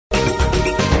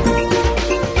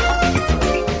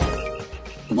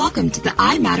Welcome to the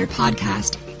I Matter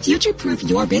podcast. Future-proof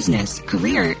your business,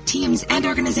 career, teams, and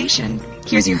organization.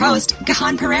 Here's your host,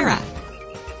 Gahan Pereira.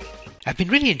 I've been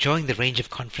really enjoying the range of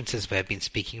conferences where I've been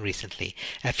speaking recently.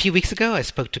 A few weeks ago, I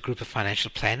spoke to a group of financial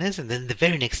planners, and then the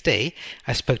very next day,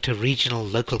 I spoke to a regional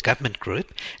local government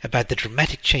group about the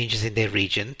dramatic changes in their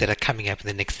region that are coming up in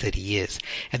the next 30 years.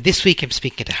 And this week, I'm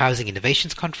speaking at a Housing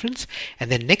Innovations Conference,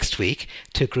 and then next week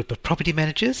to a group of property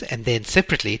managers, and then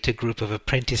separately to a group of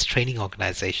apprentice training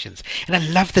organizations. And I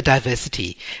love the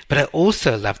diversity, but I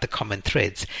also love the common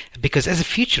threads, because as a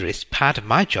futurist, part of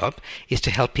my job is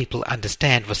to help people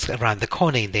understand what's around the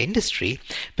corner in the industry,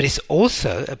 but it's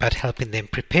also about helping them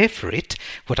prepare for it,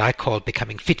 what I call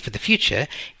becoming fit for the future,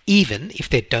 even if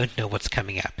they don't know what's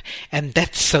coming up. And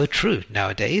that's so true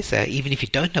nowadays. Even if you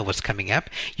don't know what's coming up,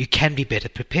 you can be better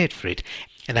prepared for it,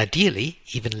 and ideally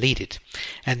even lead it.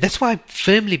 And that's why I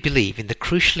firmly believe in the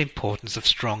crucial importance of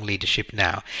strong leadership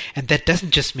now. And that doesn't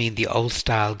just mean the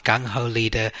old-style gung-ho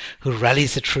leader who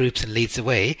rallies the troops and leads the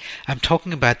way. I'm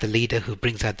talking about the leader who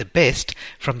brings out the best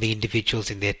from the individuals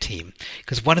in their team.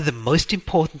 Because one of the most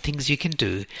important things you can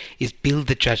do is build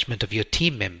the judgment of your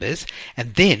team members,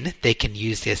 and then they can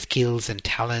use their skills and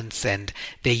talents and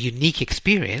their unique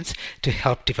experience to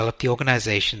help develop the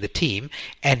organization, the team,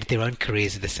 and their own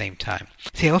careers at the same time.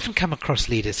 See, I often come across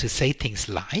leaders who say things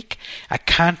like, I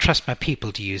can't trust my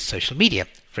people to use social media.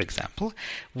 For example,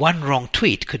 one wrong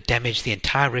tweet could damage the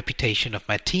entire reputation of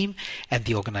my team and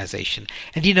the organization.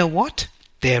 And you know what?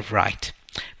 They're right.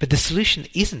 But the solution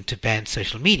isn't to ban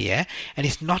social media, and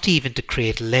it's not even to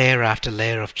create layer after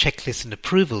layer of checklists and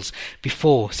approvals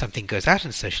before something goes out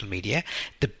on social media.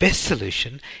 The best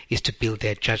solution is to build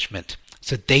their judgment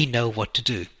so they know what to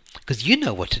do. Because you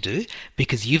know what to do,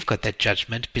 because you've got that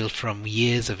judgment built from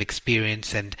years of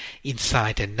experience and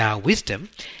insight and now wisdom.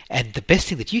 And the best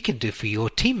thing that you can do for your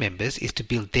team members is to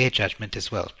build their judgment as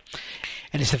well.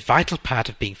 And it's a vital part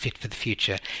of being fit for the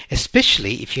future,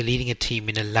 especially if you're leading a team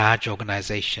in a large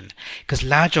organization, because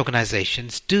large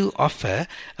organizations do offer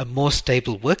a more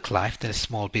stable work life than a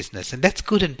small business, and that's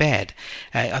good and bad.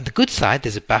 On the good side,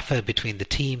 there's a buffer between the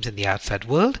teams and the outside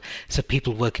world, so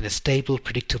people work in a stable,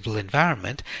 predictable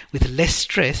environment with less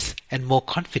stress and more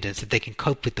confidence that they can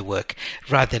cope with the work,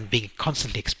 rather than being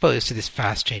constantly exposed to this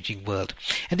fast-changing world.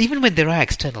 And even when there are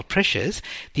external pressures,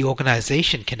 the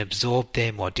organization can absorb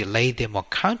them or delay them or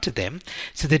counter them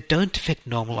so they don't affect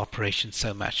normal operations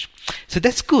so much. So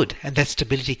that's good, and that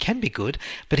stability can be good,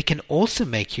 but it can also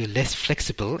make you less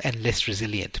flexible and less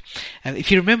resilient.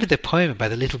 If you remember the poem about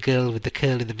the little girl with the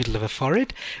curl in the middle of her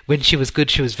forehead, when she was good,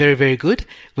 she was very, very good.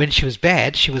 When she was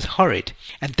bad, she was horrid.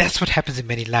 And that's what happens in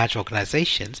many large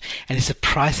organizations, and it's a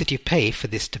price that you pay for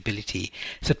this stability.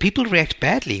 So people react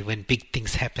badly when big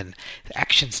things happen. The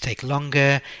actions take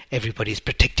longer, everybody's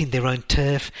protecting their own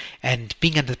turf, and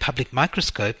being under the public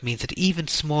microscope means that even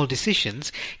small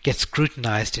decisions get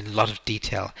scrutinized in a lot of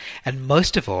detail. And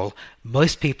most of all,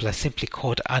 most people are simply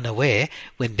caught unaware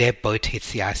when their boat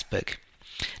hits the iceberg.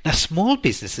 Now, small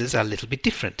businesses are a little bit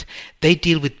different. They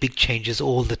deal with big changes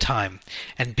all the time.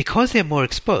 And because they're more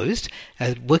exposed,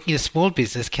 working in a small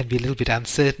business can be a little bit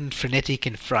uncertain, frenetic,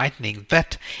 and frightening,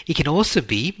 but it can also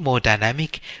be more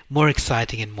dynamic, more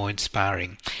exciting, and more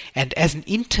inspiring. And as an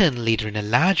internal leader in a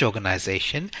large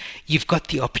organization, you've got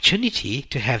the opportunity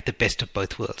to have the best of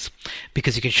both worlds,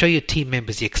 because you can show your team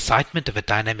members the excitement of a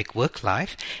dynamic work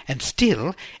life and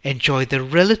still enjoy the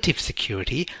relative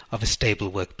security of a stable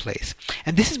workplace.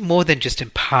 And this is more than just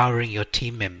empowering your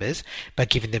team members by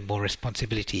giving them more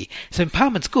responsibility. So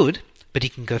empowerment's good, but you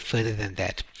can go further than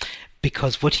that,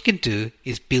 because what you can do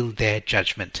is build their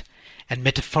judgment. And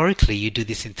metaphorically, you do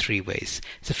this in three ways.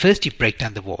 So first, you break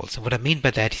down the walls. And what I mean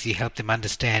by that is you help them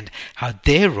understand how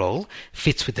their role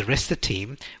fits with the rest of the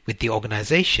team, with the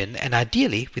organization, and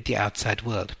ideally with the outside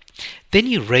world. Then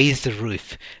you raise the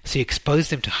roof, so you expose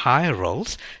them to higher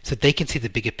roles so they can see the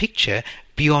bigger picture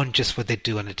beyond just what they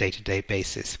do on a day-to-day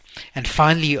basis. And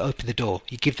finally, you open the door.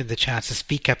 You give them the chance to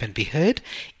speak up and be heard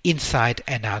inside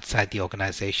and outside the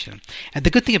organization. And the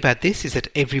good thing about this is that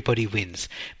everybody wins,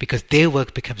 because their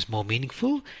work becomes more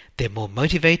meaningful, they're more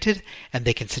motivated, and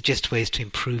they can suggest ways to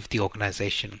improve the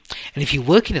organization. And if you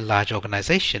work in a large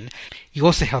organization, you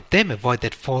also help them avoid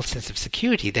that false sense of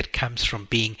security that comes from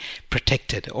being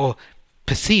protected or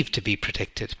perceived to be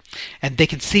protected. And they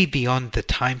can see beyond the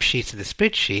timesheets and the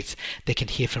spreadsheets. They can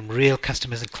hear from real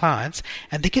customers and clients,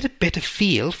 and they get a better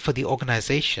feel for the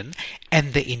organization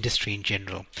and the industry in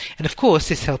general. And of course,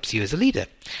 this helps you as a leader,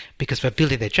 because by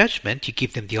building their judgment, you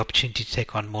give them the opportunity to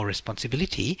take on more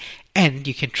responsibility, and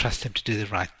you can trust them to do the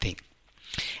right thing.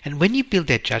 And when you build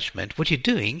that judgment, what you're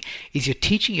doing is you're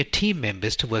teaching your team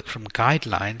members to work from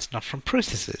guidelines, not from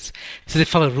processes. So they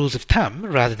follow rules of thumb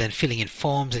rather than filling in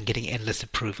forms and getting endless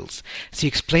approvals. So you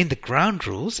explain the ground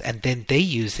rules and then they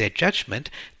use their judgment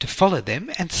to follow them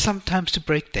and sometimes to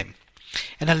break them.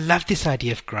 And I love this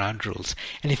idea of ground rules.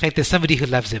 And in fact, there's somebody who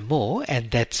loves them more, and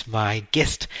that's my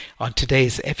guest on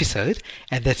today's episode,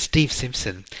 and that's Steve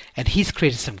Simpson. And he's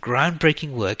created some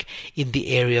groundbreaking work in the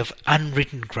area of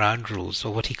unwritten ground rules,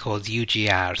 or what he calls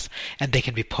UGRs. And they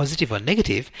can be positive or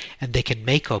negative, and they can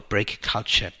make or break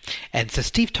culture. And so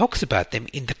Steve talks about them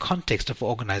in the context of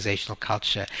organizational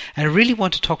culture. And I really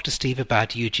want to talk to Steve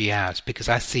about UGRs because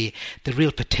I see the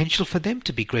real potential for them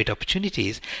to be great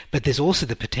opportunities, but there's also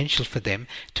the potential for them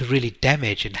to really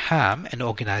damage and harm an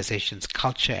organization's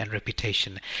culture and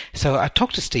reputation. So I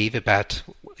talked to Steve about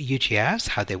UGRs,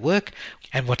 how they work,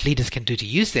 and what leaders can do to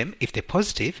use them if they're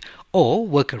positive, or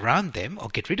work around them or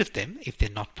get rid of them if they're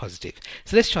not positive.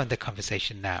 So let's join the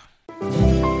conversation now.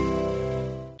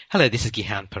 Hello, this is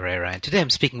Gihan Pereira, and today I'm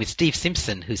speaking with Steve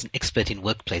Simpson, who's an expert in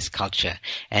workplace culture.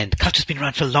 And culture's been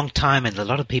around for a long time, and a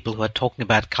lot of people who are talking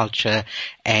about culture,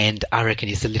 and I reckon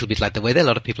it's a little bit like the weather. A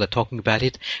lot of people are talking about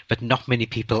it, but not many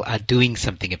people are doing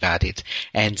something about it.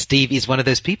 And Steve is one of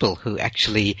those people who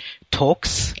actually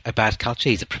talks about culture.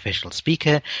 He's a professional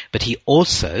speaker, but he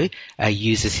also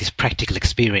uses his practical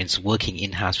experience working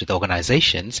in-house with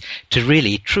organizations to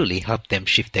really, truly help them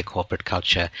shift their corporate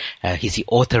culture. He's the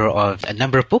author of a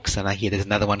number of books, and I hear there's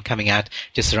another one coming out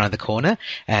just around the corner.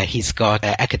 He's got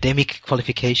academic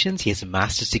qualifications. He has a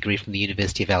master's degree from the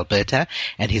University of Alberta,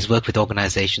 and he's worked with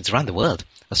organizations around the world: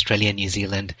 Australia, New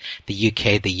Zealand, the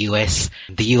UK, the US,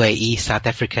 the UAE, South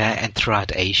Africa, and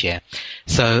throughout Asia.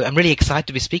 So I'm really excited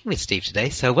to be speaking with Steve today.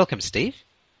 So welcome, Steve.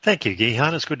 Thank you,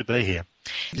 Gihan. It's good to be here.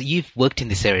 You've worked in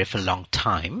this area for a long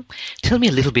time. Tell me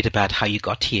a little bit about how you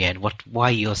got here and why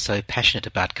you're so passionate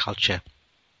about culture.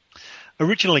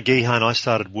 Originally, Gihan, I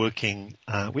started working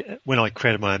when I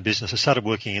created my own business. I started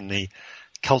working in the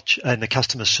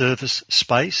customer service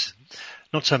space,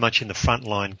 not so much in the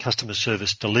frontline customer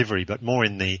service delivery, but more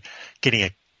in the getting a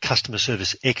customer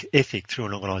service ethic through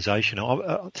an organisation.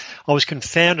 I was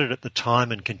confounded at the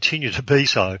time, and continue to be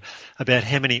so, about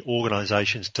how many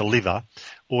organisations deliver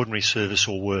ordinary service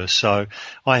or worse. So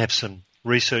I have some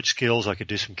research skills. I could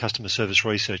do some customer service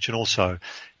research, and also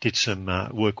did some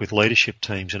work with leadership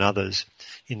teams and others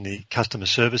in the customer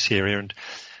service area. And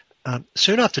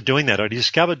soon after doing that, I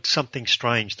discovered something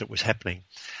strange that was happening.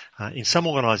 In some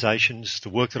organisations, the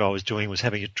work that I was doing was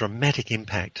having a dramatic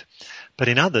impact, but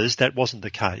in others, that wasn't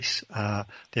the case.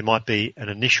 There might be an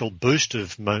initial boost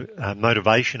of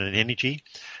motivation and energy,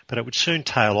 but it would soon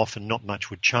tail off and not much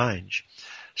would change.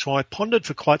 So I pondered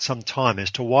for quite some time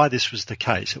as to why this was the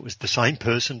case. It was the same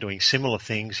person doing similar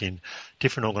things in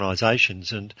different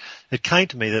organisations, and it came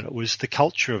to me that it was the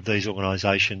culture of these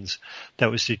organisations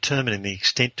that was determining the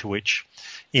extent to which,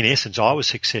 in essence, I was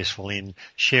successful in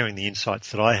sharing the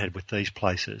insights that I had with these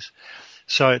places.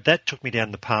 So that took me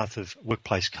down the path of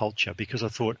workplace culture, because I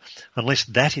thought, unless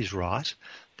that is right,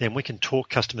 then we can talk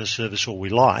customer service all we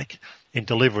like and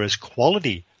deliver as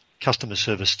quality customer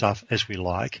service stuff as we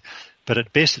like, but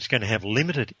at best it's going to have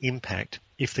limited impact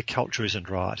if the culture isn't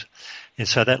right. And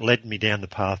so that led me down the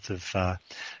path of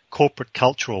corporate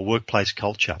culture or workplace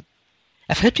culture.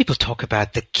 I've heard people talk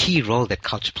about the key role that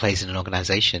culture plays in an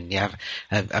organization. Yeah,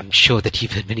 I'm sure that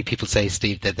you've heard many people say,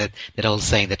 Steve, that old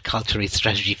saying that culture is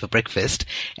strategy for breakfast,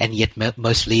 and yet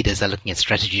most leaders are looking at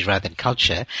strategy rather than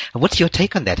culture. And what's your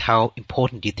take on that? How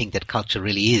important do you think that culture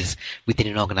really is within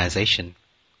an organization?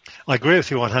 I agree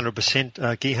with you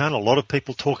 100%, Gihan. A lot of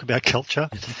people talk about culture,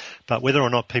 but whether or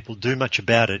not people do much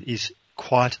about it is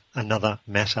quite another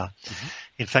matter. Mm-hmm.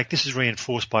 In fact, this is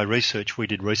reinforced by research we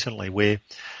did recently where,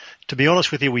 to be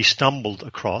honest with you, we stumbled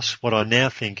across what I now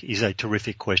think is a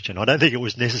terrific question. I don't think it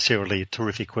was necessarily a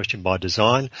terrific question by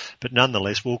design, but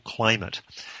nonetheless we'll claim it,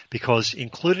 because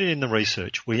included in the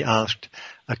research we asked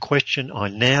a question I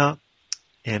now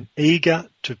am eager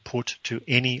to put to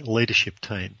any leadership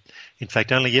team. In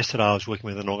fact, only yesterday I was working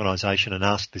with an organisation and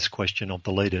asked this question of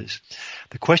the leaders.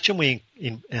 The question we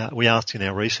asked in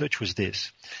our research was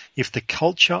this: if the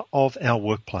culture of our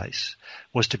workplace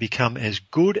was to become as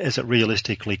good as it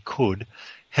realistically could,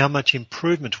 how much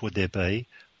improvement would there be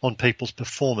on people's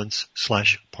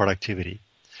performance/productivity?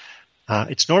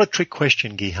 It's not a trick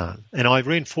question, Gihan, and I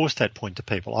reinforce that point to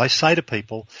people. I say to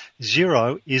people,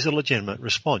 0 is a legitimate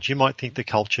response. You might think the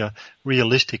culture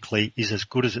realistically is as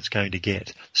good as it's going to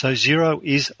get. So 0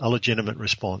 is a legitimate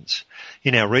response.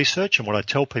 In our research, and what I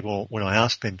tell people when I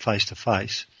ask them face to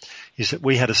face, is that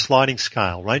we had a sliding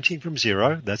scale ranging from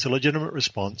 0, that's a legitimate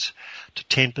response, to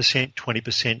 10%,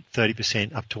 20%,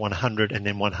 30%, up to 100, and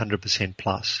then 100%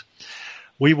 plus.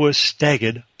 We were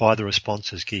staggered by the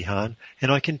responses, Gihan,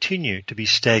 and I continue to be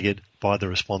staggered by the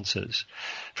responses.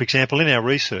 For example, in our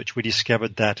research, we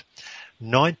discovered that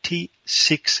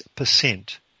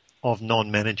 96% of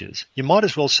non-managers, you might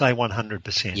as well say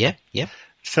 100%,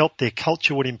 felt their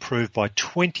culture would improve by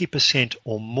 20%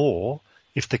 or more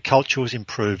if the culture was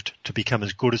improved to become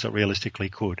as good as it realistically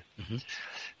could.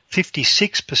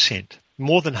 56%,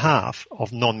 more than half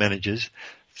of non-managers,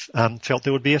 felt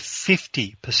there would be a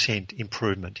 50%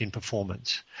 improvement in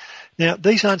performance. Now,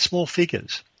 these aren't small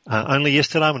figures. Only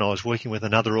yesterday when I was working with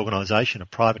another organisation, a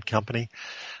private company,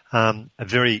 a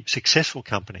very successful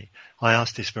company, I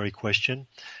asked this very question,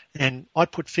 and I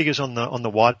put figures on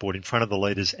the whiteboard in front of the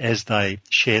leaders as they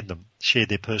shared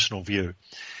their personal view.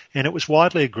 And it was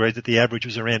widely agreed that the average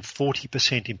was around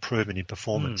 40% improvement in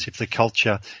performance if the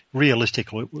culture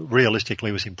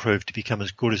realistically was improved to become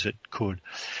as good as it could.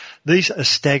 These are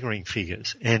staggering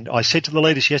figures. And I said to the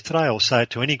leaders yesterday, I'll say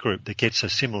it to any group that gets a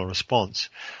similar response,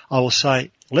 I will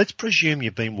say, let's presume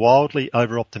you've been wildly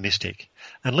over-optimistic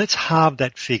and let's halve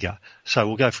that figure. So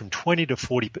we'll go from 40 to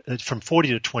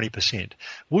 20%.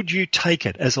 Would you take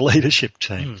it as a leadership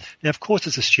team? Now, of course,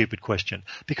 it's a stupid question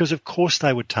because, of course,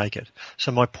 they would take it.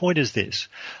 So my point is this.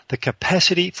 The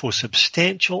capacity for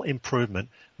substantial improvement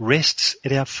rests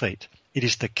at our feet. It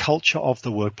is the culture of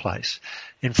the workplace.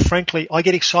 And frankly, I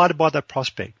get excited by that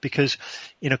prospect because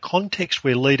in a context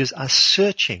where leaders are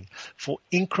searching for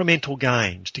incremental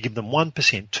gains to give them 1%,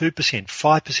 2%,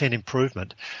 5%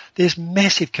 improvement, there's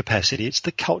massive capacity. It's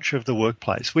the culture of the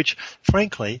workplace, which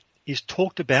frankly is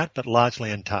talked about but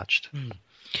largely untouched.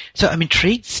 So I'm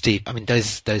intrigued, Steve. I mean, those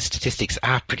statistics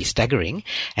are pretty staggering.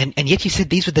 And yet you said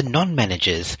these were the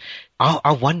non-managers.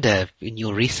 I wonder in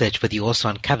your research whether you also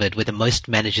uncovered whether most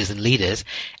managers and leaders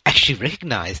actually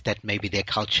recognize that maybe their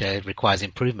culture requires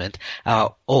improvement,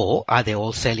 or are they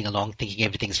all sailing along thinking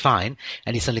everything's fine,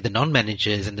 and it's only the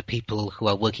non-managers and the people who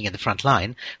are working at the front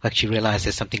line who actually realize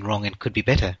there's something wrong and could be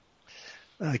better?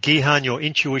 Gihan, your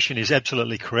intuition is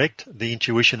absolutely correct, the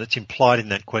intuition that's implied in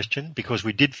that question, because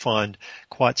we did find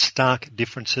quite stark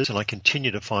differences, and I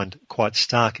continue to find quite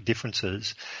stark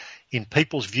differences in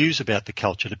people's views about the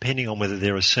culture, depending on whether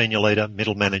they're a senior leader,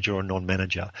 middle manager, or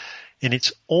non-manager. And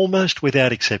it's almost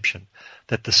without exception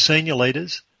that the senior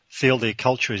leaders feel their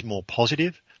culture is more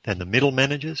positive than the middle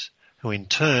managers, who in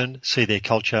turn see their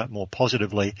culture more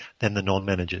positively than the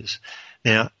non-managers.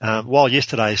 Now, while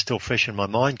yesterday is still fresh in my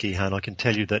mind, Gihan, I can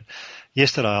tell you that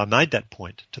yesterday I made that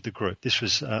point to the group. This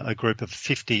was a group of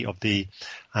 50 of the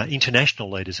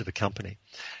international leaders of the company.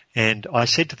 And I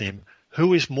said to them,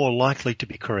 who is more likely to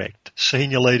be correct,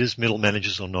 senior leaders, middle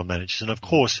managers, or non-managers? And of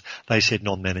course, they said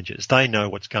non-managers. They know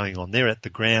what's going on. They're at the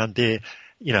ground. They're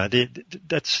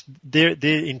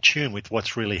in tune with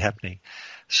what's really happening.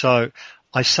 So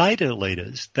I say to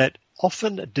leaders that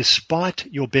often, despite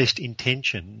your best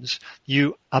intentions,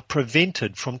 you are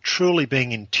prevented from truly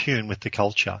being in tune with the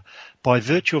culture. By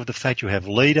virtue of the fact you have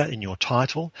leader in your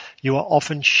title, you are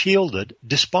often shielded,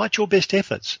 despite your best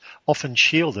efforts, often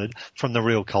shielded from the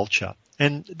real culture.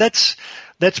 And that's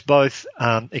both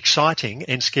exciting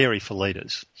and scary for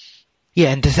leaders.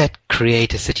 Yeah, and does that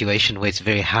create a situation where it's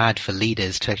very hard for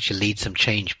leaders to actually lead some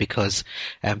change because,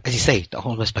 as you say,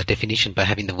 almost by definition, by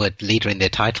having the word leader in their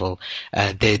title,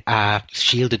 they are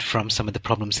shielded from some of the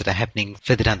problems that are happening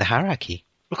further down the hierarchy?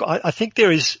 Look, I think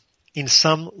there is, in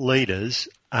some leaders,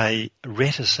 a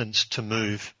reticence to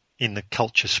move in the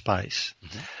culture space.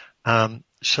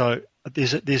 So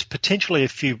there's potentially a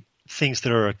few things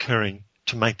that are occurring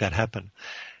to make that happen.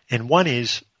 And one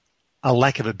is a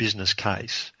lack of a business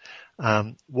case.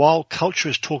 While culture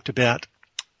is talked about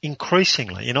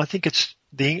increasingly, and I think it's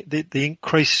the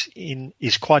increase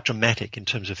is quite dramatic in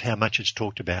terms of how much it's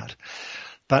talked about,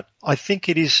 but I think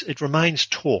it remains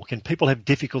talk, and people have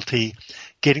difficulty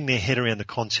getting their head around the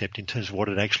concept in terms of what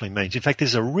it actually means. In fact,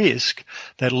 there's a risk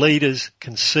that leaders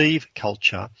conceive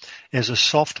culture as a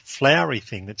soft, flowery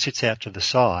thing that sits out to the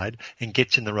side and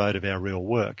gets in the road of our real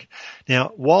work.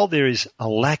 Now, while there is a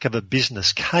lack of a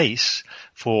business case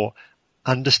for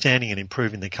understanding and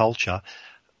improving the culture,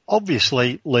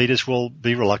 obviously leaders will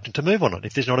be reluctant to move on it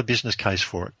if there's not a business case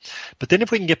for it. But then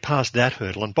if we can get past that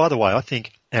hurdle, and by the way, I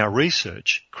think our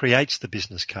research creates the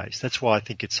business case. That's why I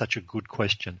think it's such a good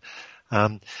question.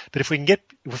 But if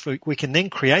we can then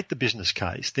create the business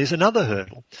case, there's another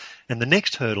hurdle. And the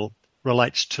next hurdle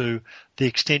relates to the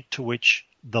extent to which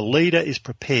the leader is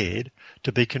prepared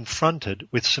to be confronted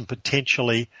with some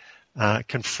potentially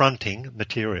confronting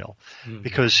material.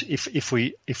 Because if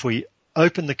we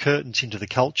open the curtains into the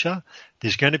culture,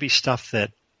 there's going to be stuff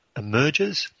that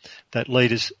emerges that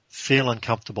leaders feel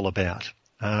uncomfortable about.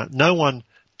 No one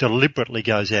deliberately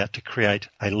goes out to create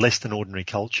a less than ordinary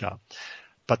culture.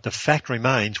 But the fact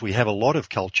remains we have a lot of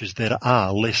cultures that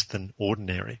are less than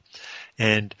ordinary.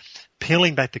 And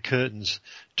peeling back the curtains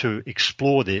to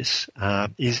explore this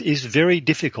is very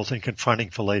difficult and confronting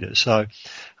for leaders. So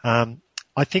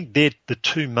I think they're the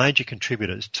two major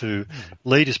contributors to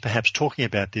leaders perhaps talking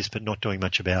about this but not doing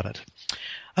much about it.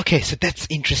 Okay, so that's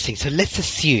interesting. So let's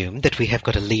assume that we have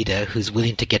got a leader who's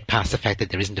willing to get past the fact that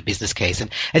there isn't a business case. And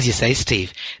as you say,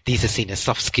 Steve, these are seen as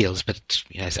soft skills, but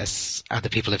as other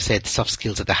people have said, soft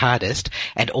skills are the hardest.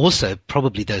 And also,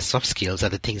 probably those soft skills are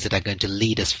the things that are going to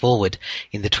lead us forward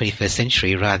in the 21st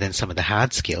century rather than some of the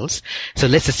hard skills. So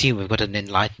let's assume we've got an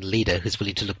enlightened leader who's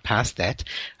willing to look past that.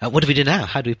 What do we do now?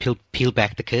 How do we peel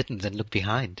back the curtains and look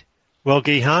behind? Well,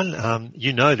 Gihan,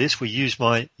 you know this. We use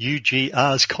my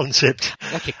UGRs concept.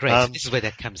 Okay, great. This is where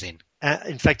that comes in.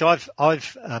 In fact, I've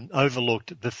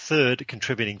overlooked the third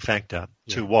contributing factor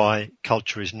to why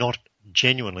culture is not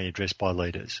genuinely addressed by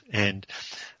leaders, and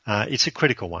it's a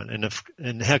critical one.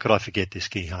 And how could I forget this,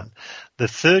 Gihan? The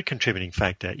third contributing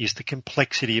factor is the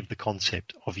complexity of the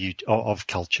concept of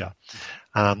culture.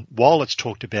 While it's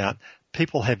talked about,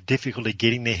 people have difficulty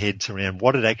getting their heads around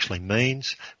what it actually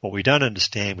means. What we don't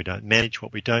understand, we don't manage.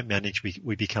 What we don't manage,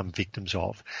 we become victims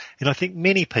of. And I think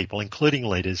many people, including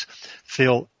leaders,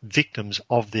 feel victims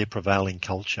of their prevailing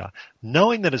culture,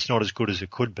 knowing that it's not as good as it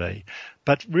could be,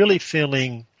 but really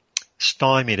feeling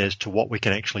stymied as to what we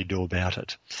can actually do about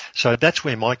it. So that's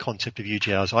where my concept of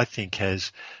UGRs, I think,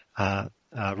 has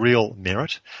real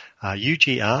merit.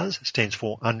 UGRs stands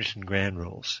for Unwritten Ground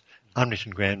Rules.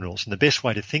 Unwritten ground rules. And the best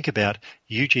way to think about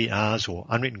UGRs or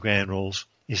unwritten ground rules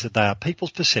is that they are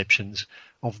people's perceptions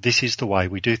of this is the way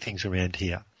we do things around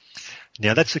here.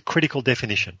 Now that's a critical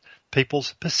definition.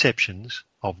 People's perceptions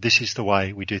of this is the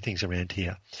way we do things around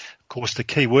here. Of course, the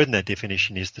key word in that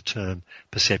definition is the term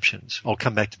perceptions. I'll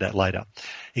come back to that later.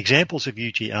 Examples of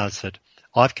UGRs that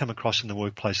I've come across in the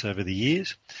workplace over the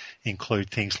years include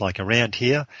things like around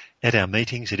here, at our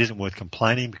meetings, it isn't worth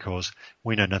complaining because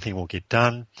we know nothing will get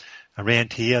done.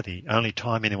 Around here, the only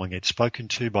time anyone gets spoken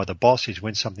to by the boss is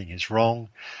when something is wrong.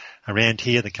 Around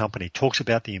here, the company talks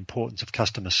about the importance of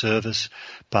customer service,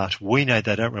 but we know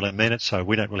they don't really mean it, so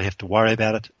we don't really have to worry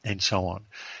about it, and so on.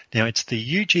 Now, it's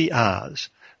the UGRs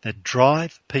that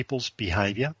drive people's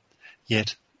behaviour,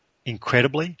 yet,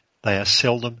 incredibly, they are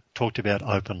seldom talked about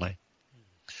openly.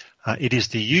 It is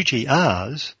the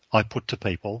UGRs, I put to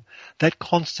people, that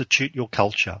constitute your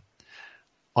culture.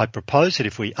 I propose that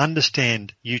if we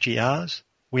understand UGRs,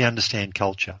 we understand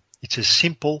culture. It's as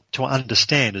simple to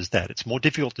understand as that. It's more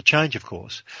difficult to change, of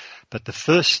course, but the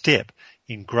first step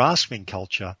in grasping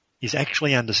culture is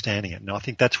actually understanding it. And I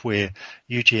think that's where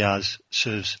UGRs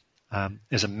serves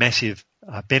as a massive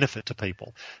benefit to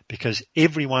people, because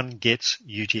everyone gets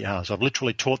UGRs. I've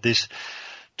literally taught this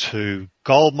to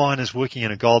gold miners working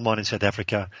in a gold mine in South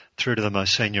Africa through to the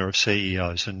most senior of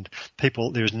CEOs. And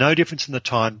people, there is no difference in the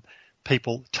time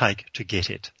people take to get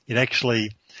it. It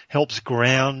actually helps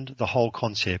ground the whole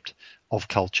concept of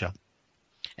culture.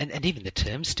 And even the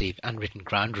term, Steve, unwritten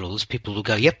ground rules, people will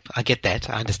go, yep, I get that,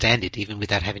 I understand it, even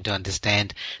without having to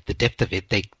understand the depth of it,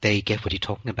 they get what you're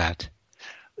talking about.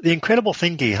 The incredible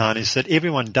thing, Gihan, is that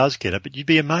everyone does get it, but you'd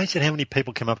be amazed at how many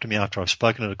people come up to me after I've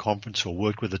spoken at a conference or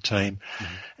worked with a team,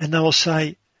 and they will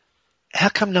say, how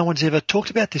come no one's ever talked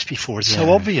about this before? It's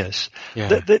so obvious. Yeah.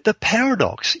 The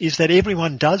paradox is that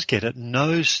everyone does get it,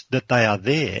 knows that they are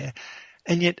there,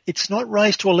 and yet it's not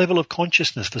raised to a level of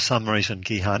consciousness for some reason,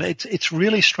 Gihan. It's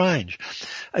really strange.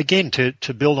 Again,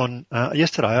 to build on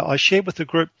yesterday, I shared with the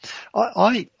group,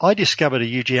 I discovered a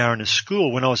UGR in a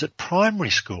school when I was at primary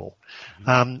school.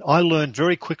 I learned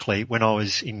very quickly when I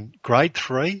was in grade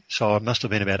 3, so I must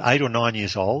have been about 8 or 9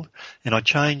 years old, and I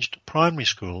changed primary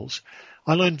schools.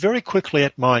 I learned very quickly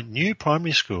at my new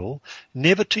primary school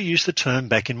never to use the term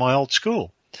back in my old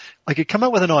school. I could come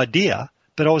up with an idea,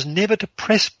 but I was never to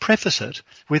preface it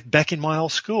with back in my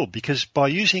old school, because by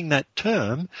using that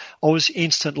term, it was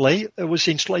instantly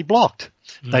blocked.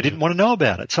 They didn't want to know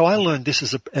about it. So I learned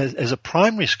this as a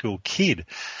primary school kid.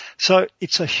 So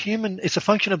it's a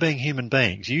function of being human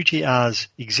beings. UGRs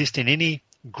exist in any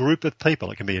group of people.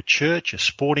 It can be a church, a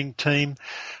sporting team,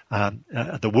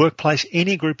 the workplace,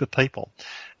 any group of people.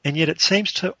 And yet it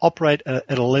seems to operate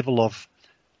at a level of,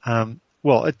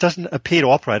 it doesn't appear to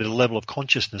operate at a level of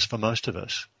consciousness for most of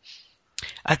us.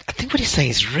 I think what he's saying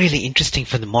is really interesting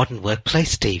for the modern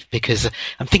workplace, Steve, because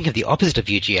I'm thinking of the opposite of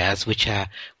UGRs, which are,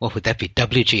 what would that be,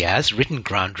 WGRs, written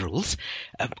ground rules.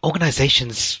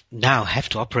 Organizations now have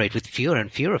to operate with fewer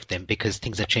and fewer of them because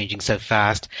things are changing so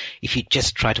fast. If you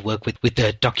just try to work with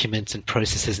the documents and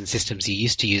processes and systems you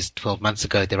used to use 12 months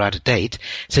ago, they're out of date.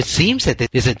 So it seems that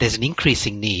there's an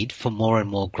increasing need for more and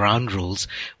more ground rules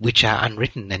which are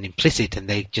unwritten and implicit, and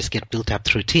they just get built up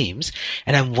through teams.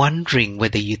 And I'm wondering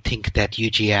whether you think that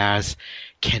UGRs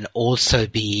can also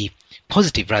be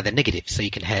positive rather than negative. So you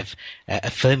can have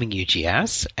affirming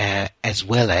UGRs as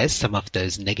well as some of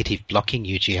those negative blocking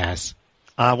UGRs.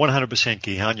 100%,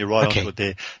 Gihan, you're right Okay. on it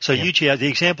there. So Yeah. UGR, the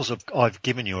examples I've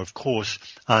given you, of course,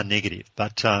 are negative,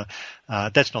 but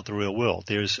that's not the real world.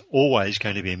 There is always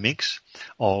going to be a mix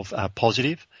of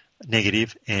positive,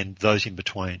 negative, and those in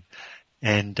between.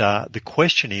 And the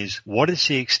question is, what is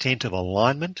the extent of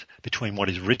alignment between what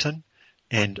is written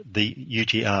and the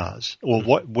UGRs, or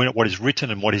what is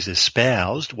written and what is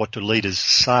espoused? What do leaders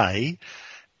say?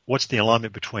 What's the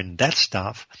alignment between that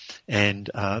stuff and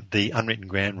the unwritten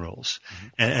ground rules? Mm-hmm.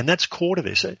 And that's core to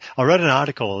this. I wrote an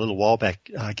article a little while back,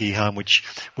 Gihan, which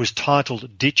was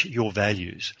titled "Ditch Your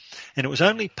Values," and it was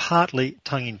only partly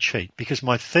tongue-in-cheek because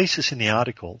my thesis in the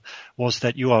article was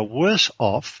that you are worse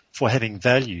off for having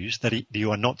values that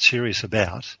you are not serious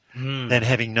about than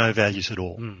having no values at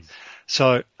all.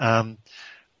 So,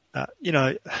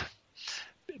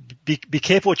 be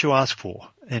careful what you ask for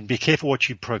and be careful what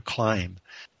you proclaim.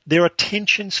 There are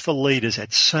tensions for leaders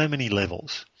at so many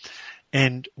levels.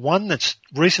 And one that's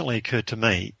recently occurred to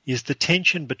me is the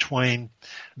tension between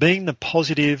being the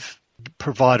positive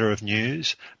provider of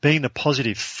news, being the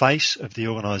positive face of the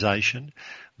organisation,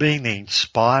 being the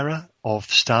inspirer of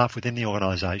staff within the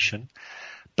organisation,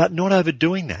 but not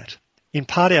overdoing that. In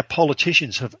part, our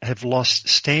politicians have lost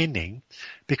standing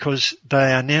because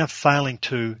they are now failing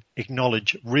to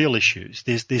acknowledge real issues.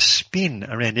 There's spin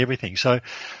around everything. So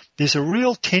there's a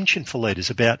real tension for leaders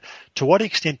about to what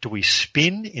extent do we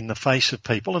spin in the face of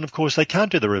people, and of course they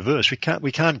can't do the reverse.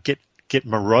 We can't get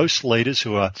morose leaders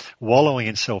who are wallowing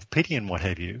in self-pity and what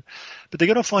have you, but they've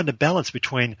got to find a balance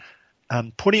between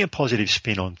putting a positive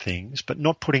spin on things, but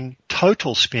not putting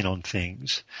total spin on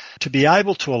things, to be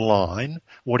able to align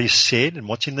what is said and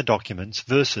what's in the documents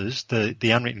versus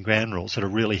the unwritten ground rules that are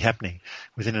really happening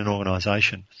within an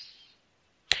organisation.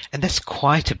 And that's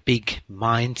quite a big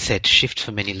mindset shift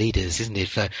for many leaders, isn't it?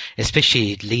 For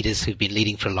especially leaders who've been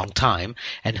leading for a long time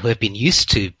and who have been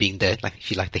used to being the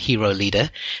hero leader,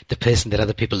 the person that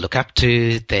other people look up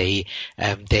to. They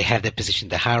have their position in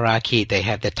the hierarchy. They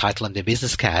have their title on their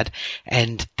business card,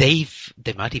 and they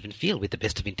might even feel, with the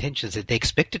best of intentions, that they're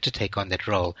expected to take on that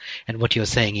role. And what you're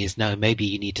saying is, no, maybe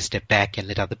you need to step back and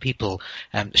let other people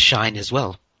shine as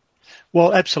well.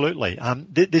 Well, absolutely.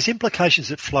 There's implications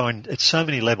that flow in at so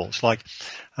many levels. Like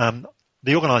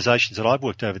the organisations that I've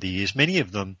worked over the years, many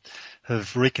of them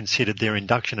have reconsidered their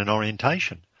induction and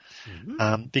orientation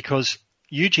because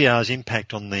UGR's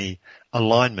impact on the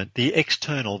alignment, the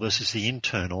external versus the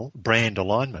internal brand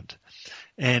alignment.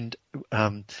 And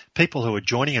people who are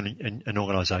joining an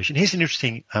organisation, here's an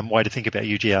interesting way to think about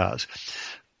UGRs.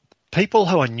 People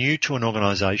who are new to an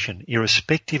organisation,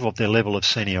 irrespective of their level of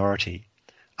seniority,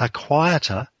 are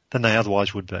quieter than they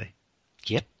otherwise would be.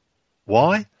 Yep.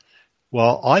 Why?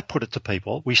 Well, I put it to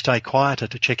people, we stay quieter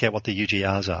to check out what the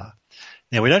UGRs are.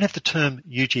 Now, we don't have the term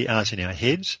UGRs in our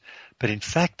heads, but in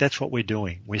fact, that's what we're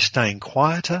doing. We're staying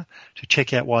quieter to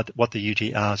check out what the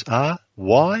UGRs are.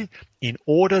 Why? In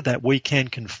order that we can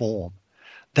conform.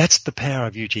 That's the power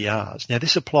of UGRs. Now,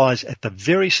 this applies at the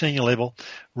very senior level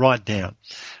right down.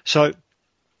 So,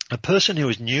 a person who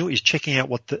is new is checking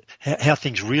out how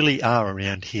things really are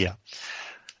around here.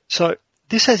 So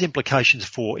this has implications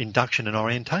for induction and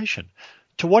orientation.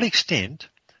 To what extent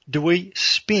do we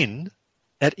spin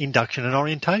at induction and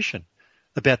orientation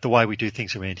about the way we do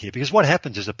things around here? Because what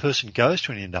happens is a person goes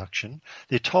to an induction,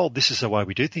 they're told this is the way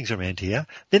we do things around here,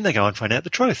 then they go and find out the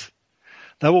truth.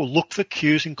 They will look for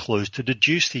cues and clues to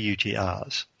deduce the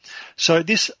UGRs. So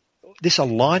this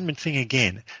alignment thing,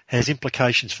 again, has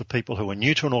implications for people who are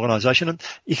new to an organisation. And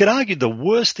you could argue the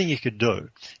worst thing you could do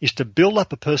is to build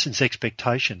up a person's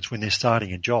expectations when they're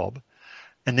starting a job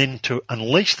and then to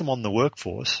unleash them on the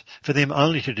workforce for them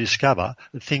only to discover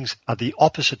that things are the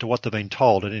opposite to what they've been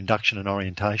told at induction and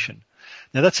orientation.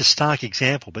 Now, that's a stark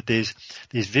example, but there's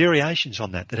variations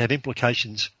on that have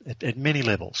implications at many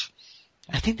levels.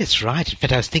 I think that's right. In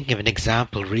fact, I was thinking of an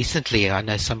example recently. I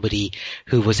know somebody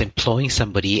who was employing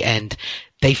somebody, and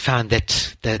they found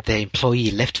that the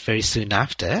employee left very soon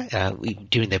after,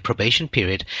 during their probation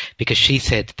period, because she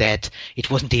said that it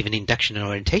wasn't even induction or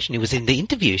orientation. It was in the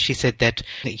interview. She said that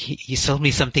you sold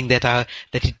me something that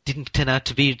it didn't turn out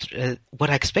to be what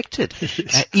I expected,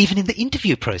 Yes. even in the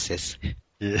interview process.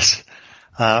 Yes.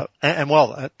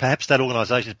 Perhaps that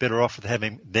organisation is better off with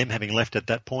them having left at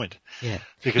that point. Yeah.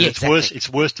 Because it's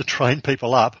worse to train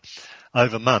people up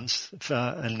over months,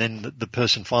 and then the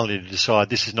person finally to decide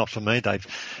this is not for me.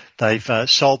 They've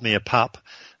sold me a pup,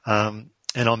 and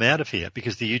I'm out of here,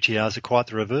 because the UGRs are quite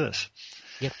the reverse.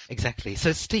 Yep, exactly.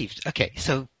 So Steve, okay,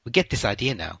 so we get this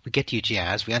idea now. We get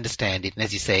UGRs, we understand it, and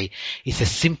as you say, it's a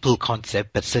simple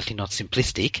concept, but certainly not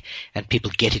simplistic, and people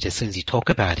get it as soon as you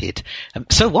talk about it.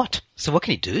 So what? So what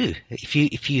can you do?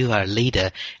 If you are a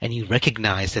leader and you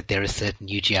recognize that there are certain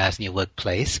UGRs in your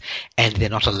workplace and they're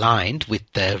not aligned with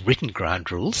the written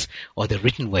ground rules or the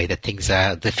written way that things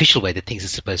are, the official way that things are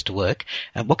supposed to work,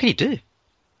 what can you do?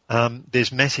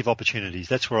 There's massive opportunities.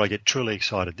 That's where I get truly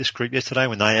excited. This group yesterday,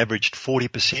 when they averaged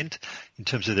 40% in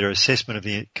terms of their assessment of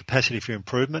the capacity for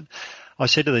improvement, I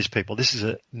said to these people, this is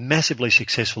a massively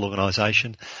successful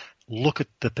organisation. Look at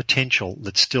the potential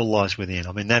that still lies within.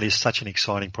 I mean, that is such an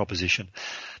exciting proposition.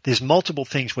 There's multiple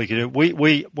things we can do.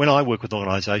 When I work with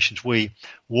organisations, we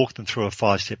walk them through a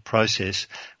 5-step process,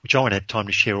 which I won't have time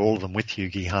to share all of them with you,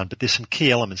 Gihan, but there's some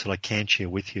key elements that I can share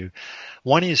with you.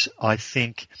 One is, I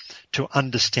think, to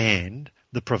understand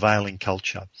the prevailing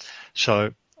culture.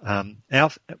 So our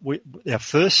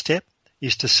first step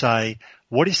is to say,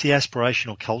 what is the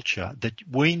aspirational culture that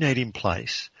we need in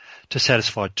place to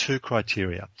satisfy 2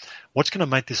 criteria? What's going to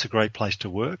make this a great place to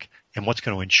work, and what's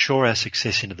going to ensure our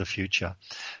success into the future?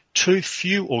 Too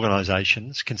few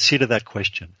organisations consider that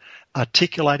question,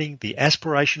 articulating the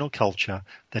aspirational culture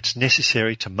that's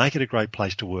necessary to make it a great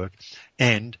place to work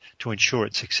and to ensure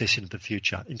its success into the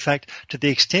future. In fact, to the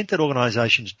extent that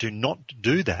organisations do not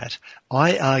do that,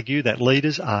 I argue that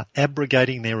leaders are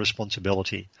abrogating their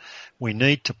responsibility. We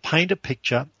need to paint a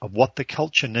picture of what the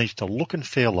culture needs to look and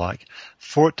feel like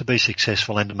for it to be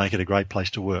successful and to make it a great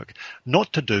place to work.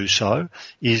 Not to do so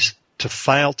is to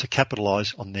fail to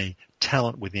capitalise on the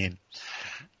talent within.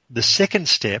 The second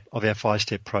step of our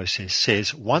 5-step process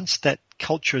says once that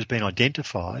culture has been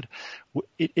identified,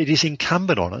 it is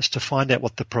incumbent on us to find out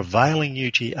what the prevailing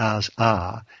UGRs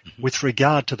are with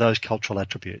regard to those cultural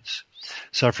attributes.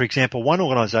 So, for example, one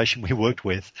organisation we worked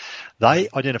with, they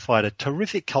identified a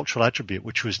terrific cultural attribute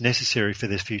which was necessary for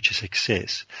their future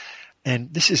success.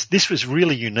 And this was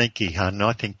really unique, Gihan, and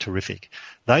I think terrific.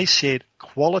 They said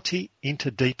quality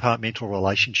interdepartmental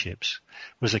relationships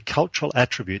was a cultural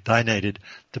attribute they needed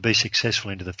to be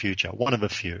successful into the future, one of a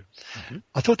few. Mm-hmm.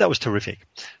 I thought that was terrific.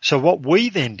 So what we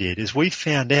then did is we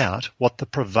found out what the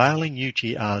prevailing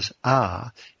UGRs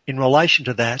are in relation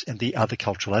to that and the other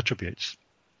cultural attributes.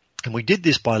 And we did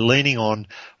this by leaning on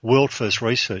world-first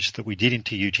research that we did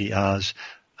into UGRs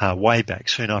way back,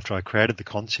 soon after I created the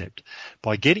concept,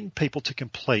 by getting people to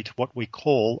complete what we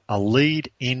call a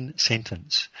lead-in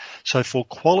sentence. So for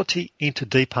quality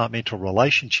interdepartmental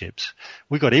relationships,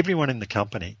 we got everyone in the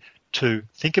company to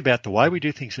think about the way we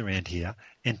do things around here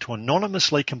and to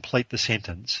anonymously complete the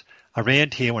sentence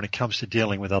around here when it comes to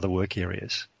dealing with other work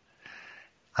areas.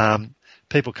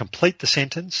 People complete the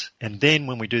sentence, and then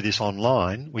when we do this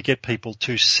online, we get people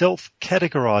to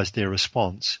self-categorise their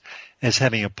response as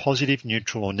having a positive,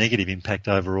 neutral or negative impact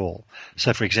overall.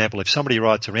 So, for example, if somebody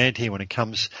writes around here when it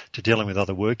comes to dealing with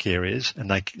other work areas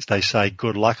and they say,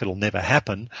 good luck, it'll never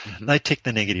happen, they tick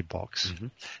the negative box. Mm-hmm.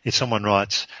 If someone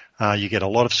writes, you get a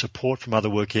lot of support from other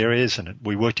work areas and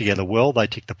we work together well, they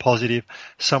tick the positive.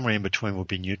 Somewhere in between will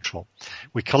be neutral.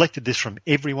 We collected this from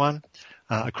everyone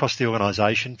across the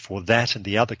organisation for that and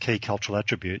the other key cultural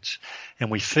attributes,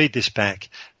 and we feed this back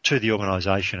to the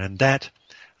organisation, and that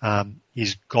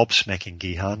is gobsmacking,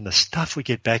 Gihan. The stuff we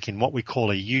get back in what we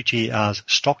call a UGR's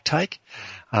stock take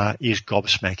is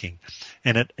gobsmacking.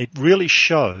 And it really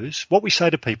shows, what we say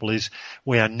to people is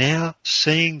we are now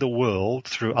seeing the world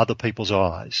through other people's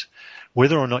eyes.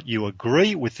 Whether or not you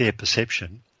agree with their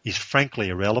perception is frankly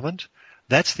irrelevant.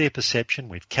 That's their perception,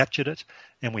 we've captured it,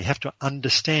 and we have to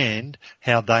understand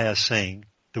how they are seeing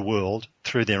the world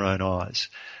through their own eyes.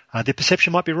 Their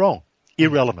perception might be wrong,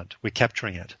 irrelevant, we're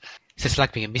capturing it. So it's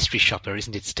like being a mystery shopper,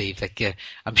 isn't it, Steve? Like,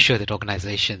 I'm sure that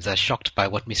organisations are shocked by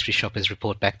what mystery shoppers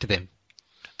report back to them.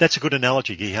 That's a good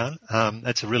analogy, Gihan.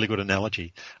 That's a really good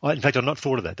analogy. In fact, I've not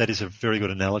thought of that. That is a very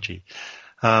good analogy.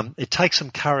 It takes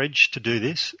some courage to do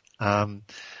this,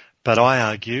 but I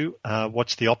argue,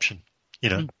 what's the option? You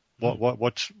know,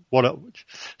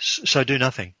 so do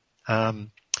nothing,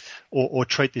 or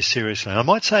treat this seriously. And I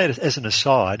might say it as an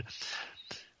aside,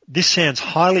 this sounds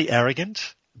highly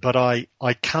arrogant, but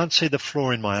I can't see the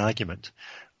flaw in my argument.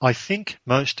 I think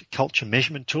most culture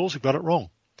measurement tools have got it wrong,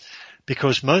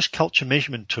 because most culture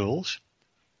measurement tools,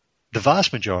 the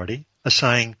vast majority, are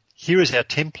saying, here is our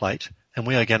template and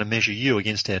we are going to measure you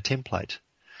against our template.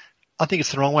 I think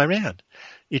it's the wrong way around.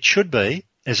 It should be,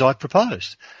 as I've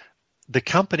proposed. The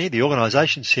company, the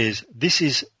organisation says, this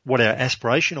is what our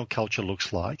aspirational culture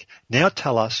looks like. Now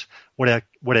tell us what our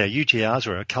UGRs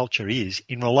or our culture is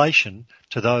in relation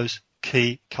to those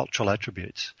key cultural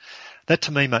attributes. That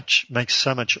to me makes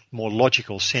so much more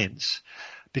logical sense,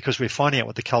 because we're finding out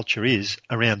what the culture is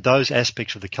around those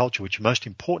aspects of the culture which are most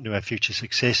important to our future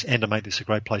success and to make this a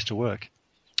great place to work.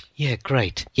 Yeah,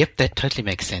 great. Yep, that totally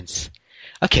makes sense.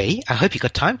 Okay, I hope you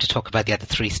got time to talk about the other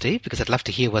three, Steve, because I'd love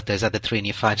to hear what those other three in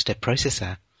your 5-step process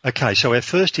are. Okay, so our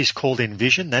first is called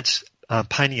Envision. That's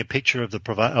painting a picture of the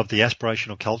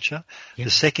aspirational culture. Yep.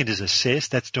 The second is Assess.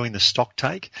 That's doing the stock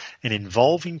take and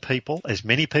involving people, as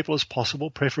many people as possible,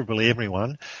 preferably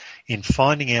everyone, in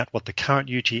finding out what the current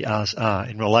UGRs are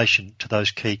in relation to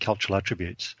those key cultural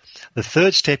attributes. The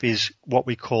third step is what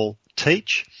we call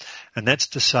Teach, and that's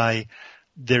to say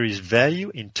there is value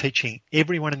in teaching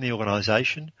everyone in the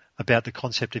organisation about the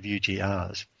concept of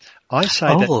UGRs. I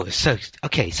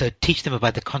say so teach them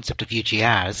about the concept of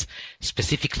UGRs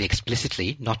specifically,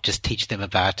 explicitly, not just teach them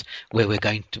about where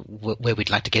we'd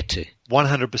like to get to.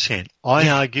 100%. I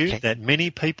argue that many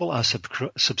people are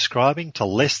subscribing to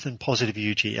less than positive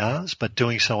UGRs, but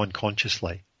doing so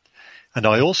unconsciously. And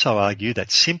I also argue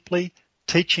that simply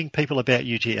teaching people about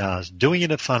UGRs, doing it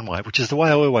in a fun way, which is the way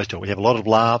I always do it. We have a lot of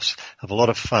laughs, have a lot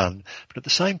of fun, but at the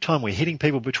same time we're hitting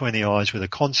people between the eyes with a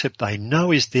concept they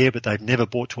know is there but they've never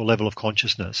brought to a level of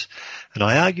consciousness. And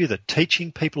I argue that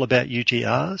teaching people about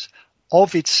UGRs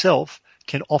of itself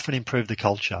can often improve the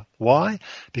culture. Why?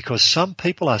 Because some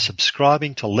people are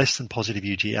subscribing to less than positive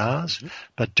UGRs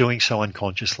but doing so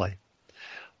unconsciously.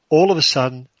 All of a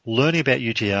sudden, learning about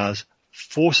UGRs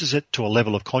forces it to a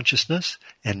level of consciousness,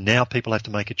 and now people have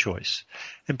to make a choice.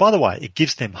 And by the way, it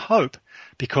gives them hope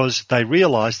because they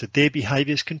realise that their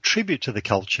behaviours contribute to the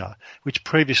culture, which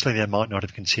previously they might not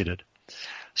have considered.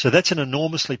 So that's an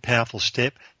enormously powerful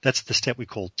step. That's the step we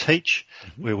call Teach,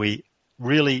 where we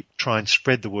really try and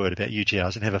spread the word about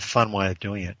UGRs and have a fun way of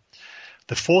doing it.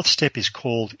 The fourth step is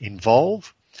called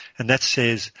Involve, and that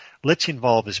says, let's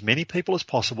involve as many people as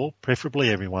possible, preferably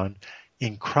everyone,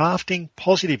 in crafting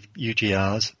positive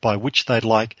UGRs by which they'd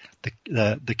like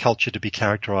the culture to be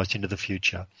characterised into the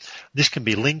future. This can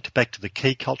be linked back to the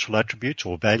key cultural attributes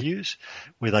or values,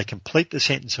 where they complete the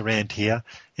sentence around here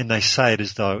and they say it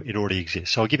as though it already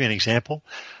exists. So I'll give you an example.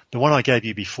 The one I gave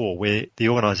you before, where the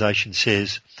organisation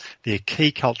says their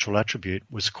key cultural attribute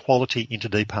was quality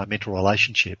interdepartmental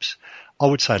relationships. I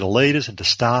would say to leaders and to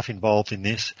staff involved in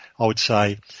this, I would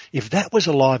say, if that was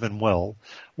alive and well,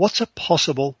 what's a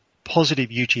possible positive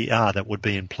UGR that would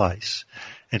be in place?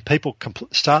 And people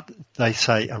they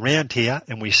say around here,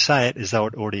 and we say it as though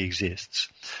it already exists.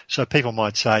 So people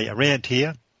might say around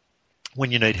here,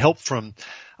 when you need help from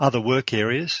other work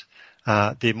areas,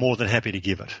 they're more than happy to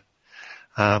give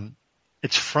it.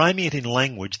 It's framing it in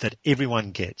language that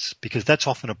everyone gets, because that's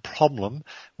often a problem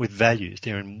with values.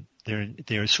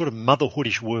 They're sort of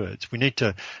motherhoodish words. We need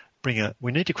to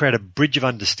create a bridge of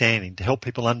understanding to help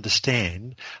people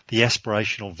understand the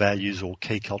aspirational values or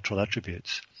key cultural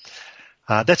attributes.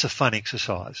 That's a fun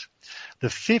exercise. The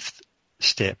fifth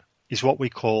step is what we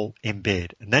call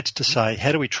embed, and that's to say,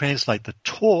 how do we translate the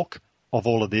talk of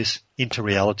all of this into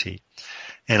reality?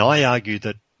 And I argue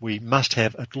that we must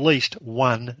have at least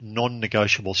one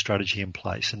non-negotiable strategy in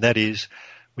place, and that is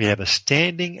we have a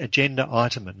standing agenda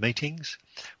item at meetings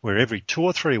where every 2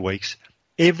 or 3 weeks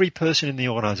every person in the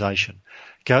organisation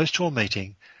goes to a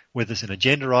meeting where there's an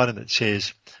agenda item that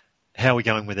says, how are we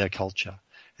going with our culture?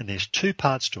 And there's 2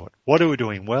 parts to it. What are we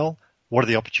doing well? What are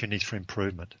the opportunities for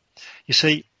improvement? You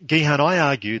see, Gihan, I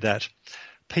argue that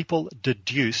people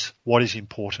deduce what is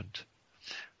important.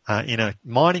 In a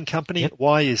mining company,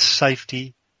 why is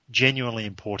safety genuinely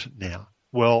important now?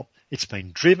 Well, it's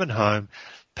been driven home.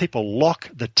 People lock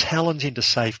the talons into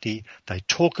safety. They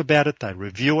talk about it. They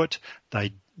review it.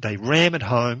 They ram it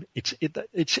home.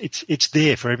 It's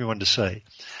there for everyone to see.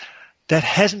 That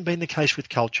hasn't been the case with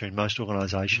culture in most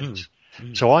organisations.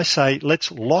 So I say,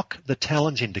 let's lock the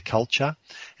talons into culture,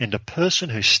 and a person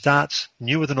who starts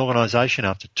new with an organisation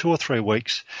after 2 or 3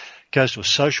 weeks goes to a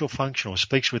social function or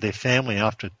speaks with their family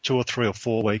after 2 or 3 or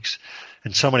 4 weeks,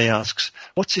 and somebody asks,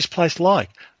 "What's this place like?"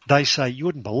 They say, "You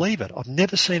wouldn't believe it. I've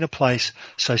never seen a place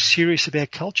so serious about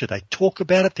culture. They talk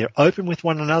about it. They're open with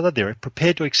one another. They're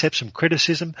prepared to accept some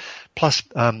criticism, plus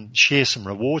share some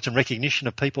rewards and recognition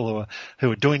of people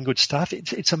who are doing good stuff."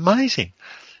 It's amazing.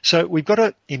 So we've got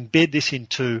to embed this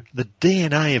into the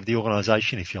DNA of the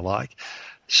organisation, if you like,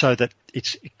 so that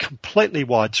it's completely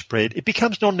widespread. It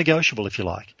becomes non-negotiable, if you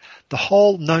like. The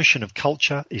whole notion of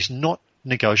culture is not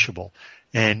negotiable.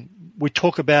 And we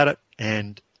talk about it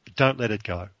and don't let it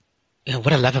go. You know,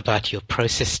 what I love about your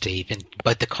process, Steve, and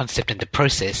both the concept and the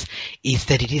process, is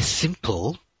that it is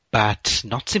simple, but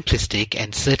not simplistic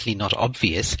and certainly not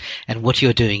obvious. And what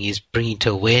you're doing is bringing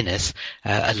to awareness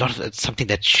a lot of something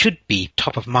that should be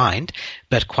top of mind,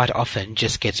 but quite often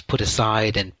just gets put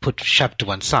aside and shoved to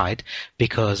one side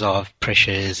because of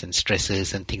pressures and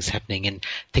stresses and things happening and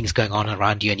things going on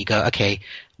around you. And you go, okay,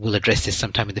 we'll address this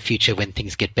sometime in the future when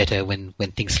things get better, when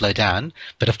things slow down.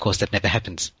 But of course, that never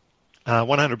happens.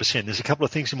 100%. There's a couple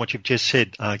of things in what you've just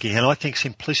said, Gihan. I think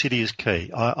simplicity is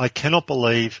key. I cannot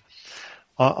believe,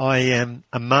 I am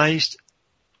amazed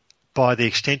by the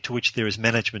extent to which there is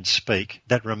management speak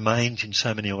that remains in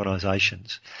so many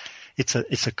organisations. It's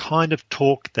a kind of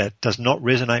talk that does not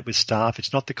resonate with staff.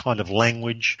 It's not the kind of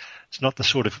language. It's not the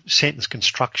sort of sentence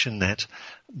construction that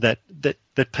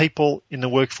people in the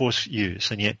workforce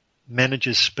use, and yet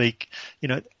managers speak. You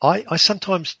know, I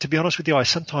sometimes, to be honest with you, I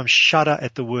sometimes shudder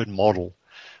at the word model.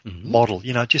 Mm-hmm. Model,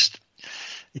 you know, it's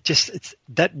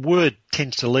that word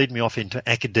tends to lead me off into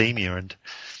academia, and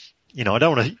you know, I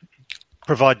don't want to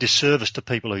provide disservice to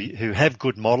people who have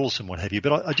good models and what have you,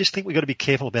 but I just think we've got to be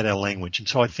careful about our language, and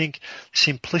so I think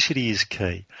simplicity is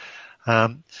key.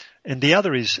 And the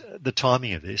other is the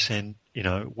timing of this, and you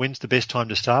know, when's the best time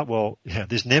to start? Well, yeah,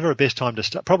 there's never a best time to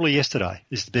start. Probably yesterday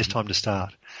is the best time to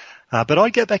start. But I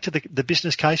go back to the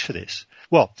business case for this.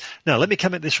 Well, now let me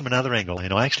come at this from another angle,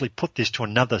 and I actually put this to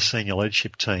another senior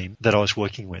leadership team that I was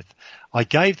working with. I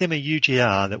gave them a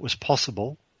UGR that was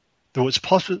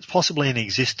possibly in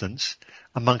existence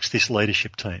amongst this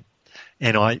leadership team.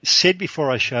 And I said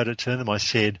before I showed it to them, I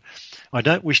said, I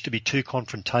don't wish to be too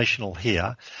confrontational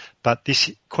here, but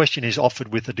this question is offered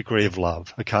with a degree of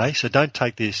love, okay? So don't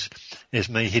take this as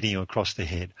me hitting you across the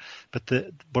head.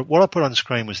 But what I put on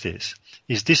screen was this.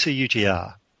 Is this a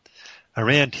UGR?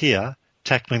 Around here,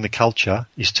 tackling the culture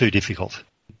is too difficult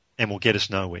and will get us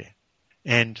nowhere.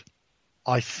 And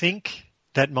I think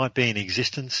that might be in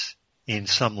existence in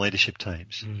some leadership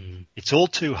teams. Mm. It's all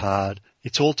too hard.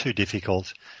 It's all too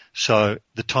difficult. So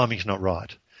the timing's not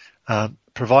right.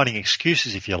 Providing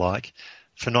excuses, if you like,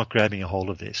 for not grabbing a hold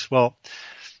of this. Well,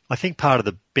 I think part of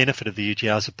the benefit of the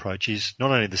UGR's approach is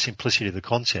not only the simplicity of the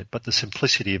concept, but the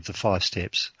simplicity of the 5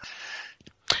 steps.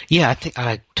 Yeah, I think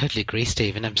I totally agree,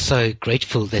 Steve, and I'm so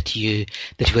grateful that you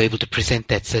were able to present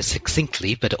that so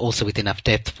succinctly, but also with enough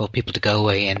depth for people to go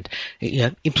away and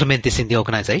implement this in the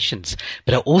organizations.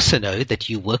 But I also know that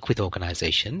you work with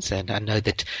organizations, and I know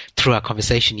that through our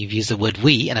conversation you've used the word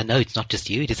we, and I know it's not just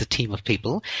you, it is a team of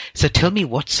people. So tell me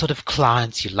what sort of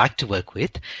clients you like to work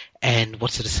with and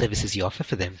what sort of services you offer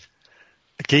for them.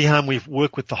 Gihan, we've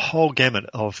worked with the whole gamut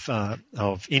of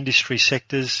industry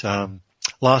sectors.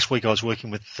 Last week I was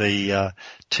working with the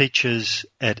teachers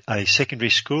at a secondary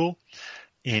school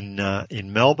in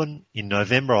Melbourne. In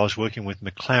November I was working with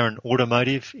McLaren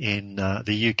Automotive in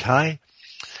the UK.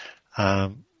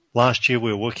 Last year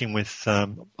we were working with,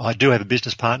 I do have a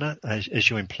business partner, as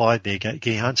you implied there,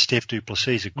 Gihan. Steph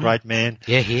Duplessis is a great man.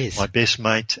 Yeah, he is. My best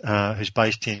mate, who's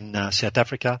based in South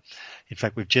Africa. In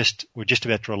fact, we're just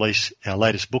about to release our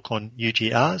latest book on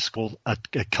UGRs called A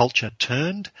Culture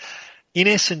Turned. In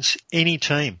essence, any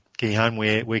team, Gihan,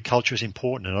 where culture is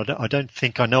important, and I don't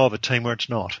think I know of a team where it's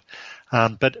not.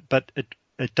 But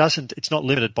it's not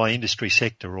limited by industry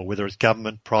sector or whether it's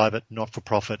government, private,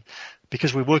 not-for-profit,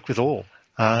 because we work with all.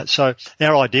 So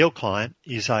our ideal client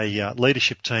is a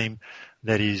leadership team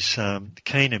that is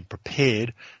keen and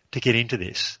prepared to get into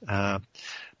this,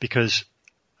 because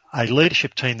a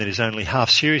leadership team that is only half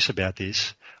serious about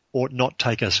this ought not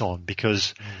take us on,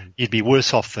 because you'd be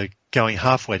worse off for going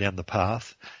halfway down the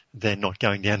path than not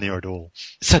going down there at all.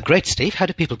 So great, Steve. How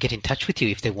do people get in touch with you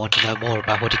if they want to know more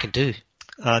about what you can do?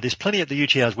 There's plenty at the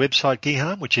UGR's website,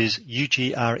 Gihan, which is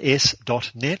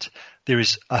ugrs.net. There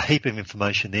is a heap of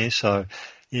information there. So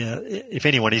if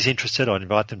anyone is interested, I'd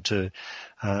invite them to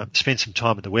spend some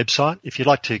time at the website. If you'd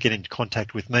like to get in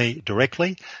contact with me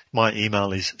directly, my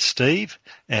email is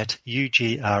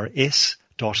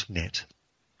steve@ugrs.net.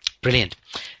 Brilliant.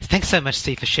 Thanks so much,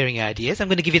 Steve, for sharing your ideas. I'm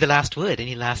going to give you the last word.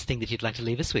 Any last thing that you'd like to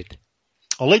leave us with?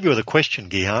 I'll leave you with a question,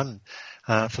 Gihan,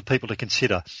 for people to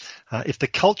consider. If the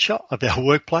culture of our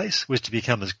workplace was to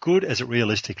become as good as it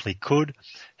realistically could,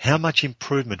 how much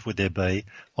improvement would there be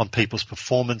on people's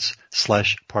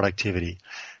performance/productivity?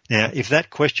 Now, if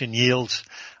that question yields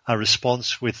a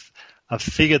response with a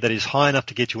figure that is high enough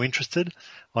to get you interested,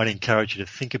 I'd encourage you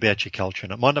to think about your culture.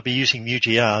 And it might not be using new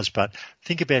GRs, but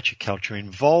think about your culture.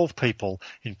 Involve people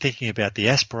in thinking about the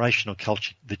aspirational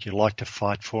culture that you like to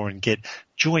fight for and get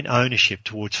joint ownership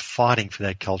towards fighting for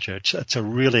that culture. It's a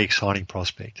really exciting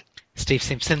prospect. Steve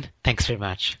Simpson, thanks very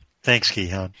much. Thanks,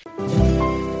 Gihan.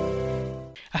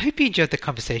 I hope you enjoyed the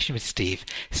conversation with Steve.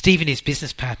 Steve and his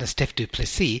business partner, Steph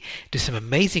Duplessis, do some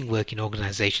amazing work in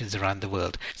organizations around the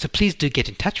world. So please do get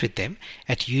in touch with them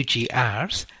at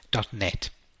ugrs.net.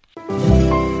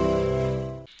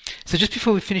 So just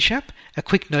before we finish up, a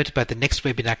quick note about the next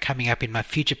webinar coming up in my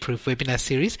Future Proof webinar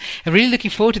series. I'm really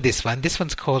looking forward to this one. This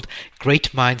one's called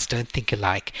Great Minds Don't Think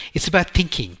Alike. It's about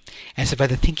thinking, and it's about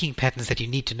the thinking patterns that you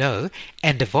need to know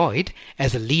and avoid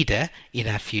as a leader in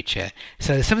our future.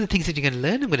 So some of the things that you're going to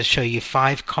learn, I'm going to show you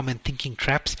 5 common thinking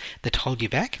traps that hold you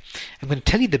back. I'm going to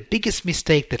tell you the biggest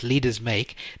mistake that leaders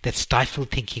make that stifle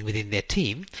thinking within their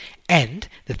team, and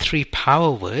the 3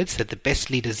 power words that the best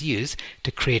leaders use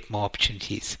to create more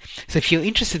opportunities. So if you're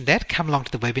interested in that, come along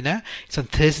to the webinar. It's on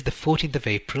Thursday the 14th of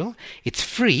April. It's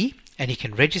free and you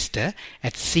can register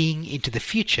at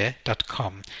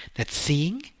seeingintothefuture.com. That's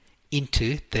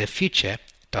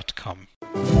seeingintothefuture.com.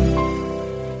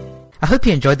 I hope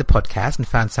you enjoyed the podcast and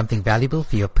found something valuable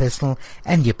for your personal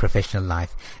and your professional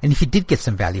life. And if you did get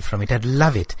some value from it, I'd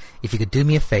love it if you could do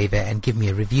me a favor and give me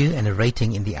a review and a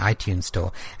rating in the iTunes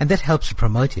store. And that helps to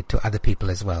promote it to other people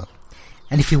as well.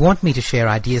 And if you want me to share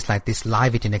ideas like this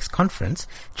live at your next conference,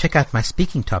 check out my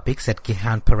speaking topics at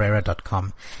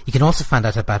gihanperera.com. You can also find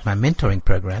out about my mentoring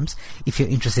programs if you're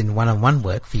interested in one-on-one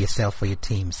work for yourself or your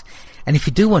teams. And if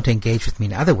you do want to engage with me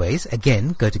in other ways,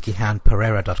 again, go to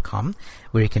gihanperera.com,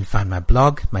 where you can find my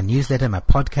blog, my newsletter, my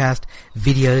podcast,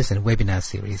 videos, and webinar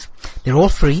series. They're all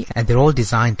free, and they're all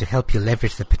designed to help you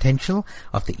leverage the potential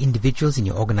of the individuals in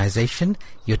your organization,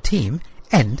 your team,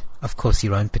 and, of course,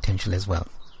 your own potential as well.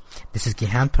 This is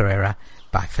Gihan Perera.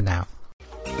 Bye for now.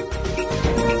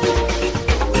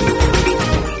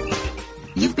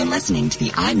 You've been listening to the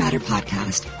iMatter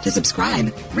podcast. To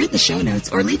subscribe, read the show notes,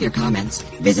 or leave your comments,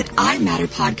 visit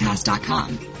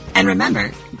imatterpodcast.com. And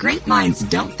remember, great minds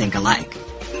don't think alike.